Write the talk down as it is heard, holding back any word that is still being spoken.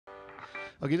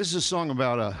Okay, this is a song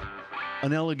about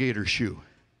an alligator shoe.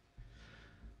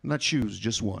 Not shoes,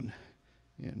 just one.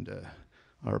 And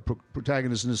our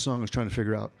protagonist in this song is trying to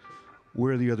figure out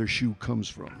where the other shoe comes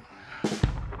from.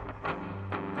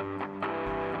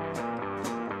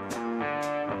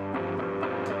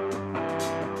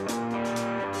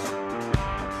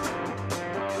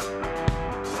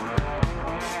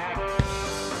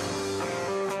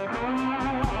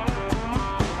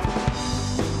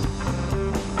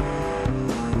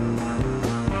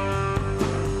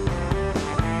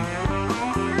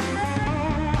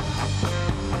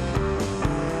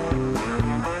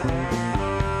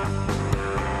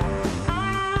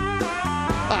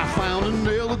 An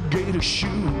alligator shoe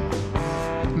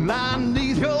lying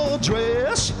beneath your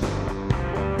dress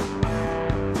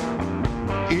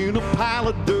in a pile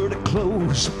of dirty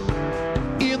clothes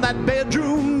in that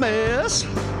bedroom mess.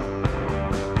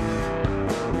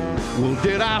 Well,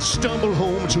 did I stumble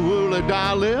home too early,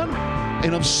 darling,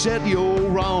 and upset your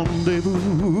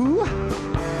rendezvous?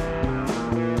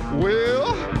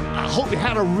 Well, I hope you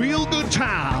had a real good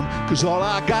time, 'cause all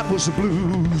I got was the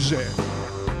blues.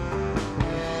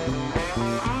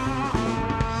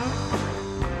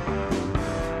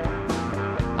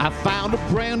 I found a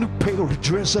brand new pair of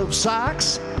dress-up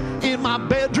socks in my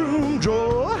bedroom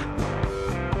drawer.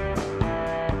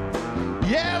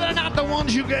 Yeah, they're not the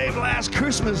ones you gave last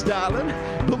Christmas, darling.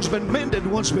 Those been mended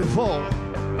once before.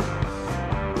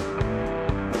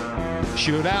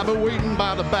 Should I be waiting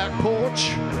by the back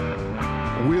porch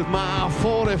with my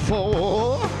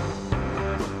 44?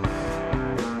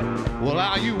 Well,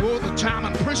 are you worth the time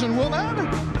in prison, woman,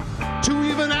 to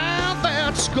even out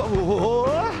that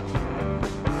score?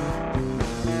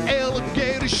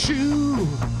 Alligator shoe,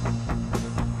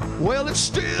 well, it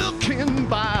still can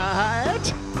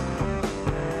bite.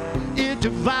 It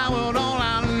devoured all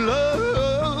I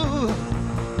love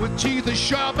with teeth as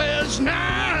sharp as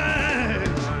knives.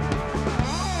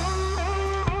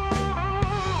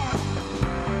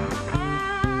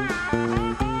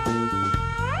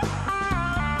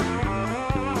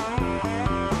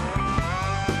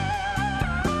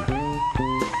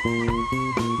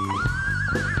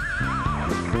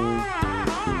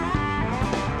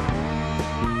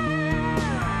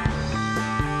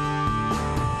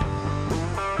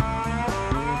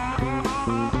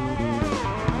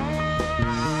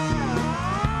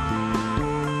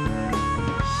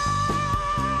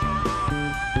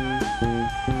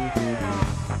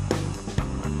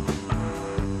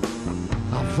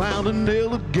 Found an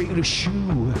alligator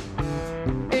shoe,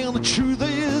 and the truth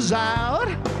is out.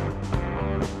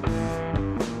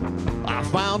 I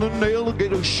found an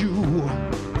alligator shoe,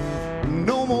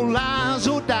 no more lies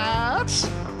or doubts.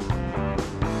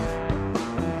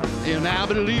 And I'll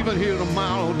be leaving here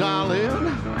tomorrow, darling,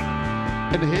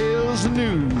 and here's the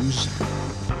news.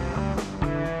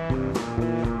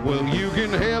 Well, you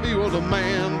can have your other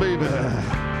man, baby,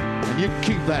 and you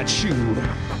keep that shoe.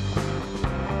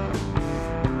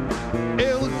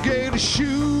 Alligator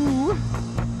shoe,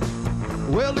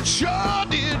 well, it sure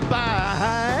did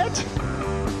bite.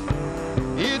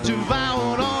 It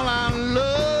devoured all I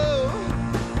love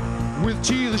with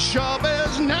teeth as sharp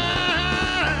as knives.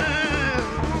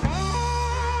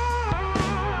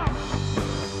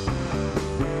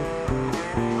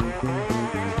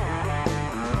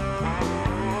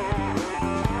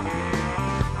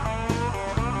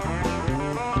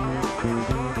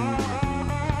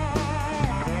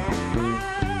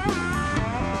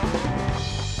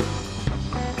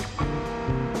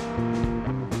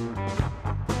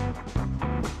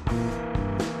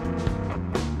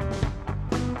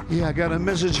 Yeah, I got a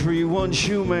message for you, one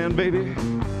shoe man, baby.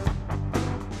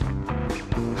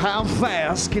 How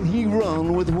fast can he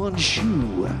run with one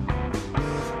shoe?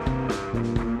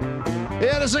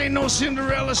 Yeah, this ain't no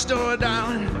Cinderella story,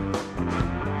 darling.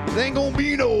 There ain't gonna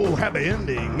be no happy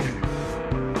ending.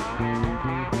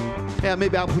 Yeah,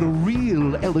 maybe I'll put a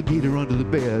real alligator under the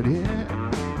bed, yeah?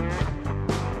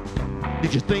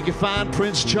 Did you think you find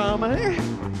Prince Charming?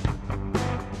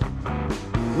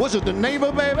 Was it the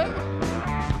neighbor, baby?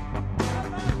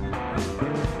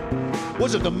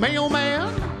 Was it the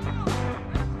mailman?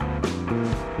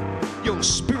 Your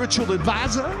spiritual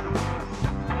advisor?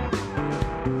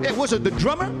 Yeah, was it the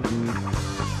drummer?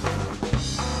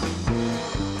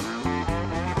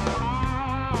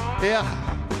 Yeah,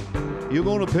 you're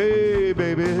gonna pay,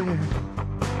 baby.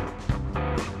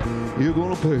 You're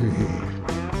gonna pay.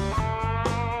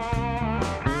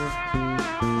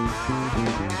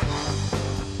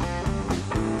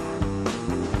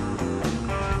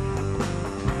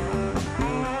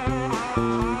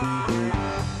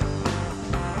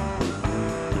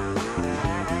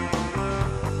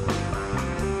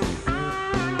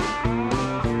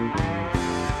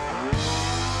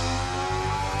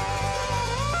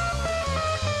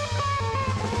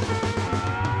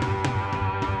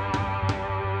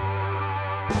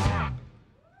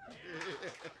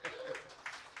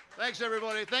 Thanks,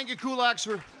 everybody. Thank you, Kulaks,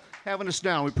 for having us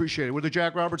down. We appreciate it. We're the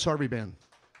Jack Roberts Harvey Band.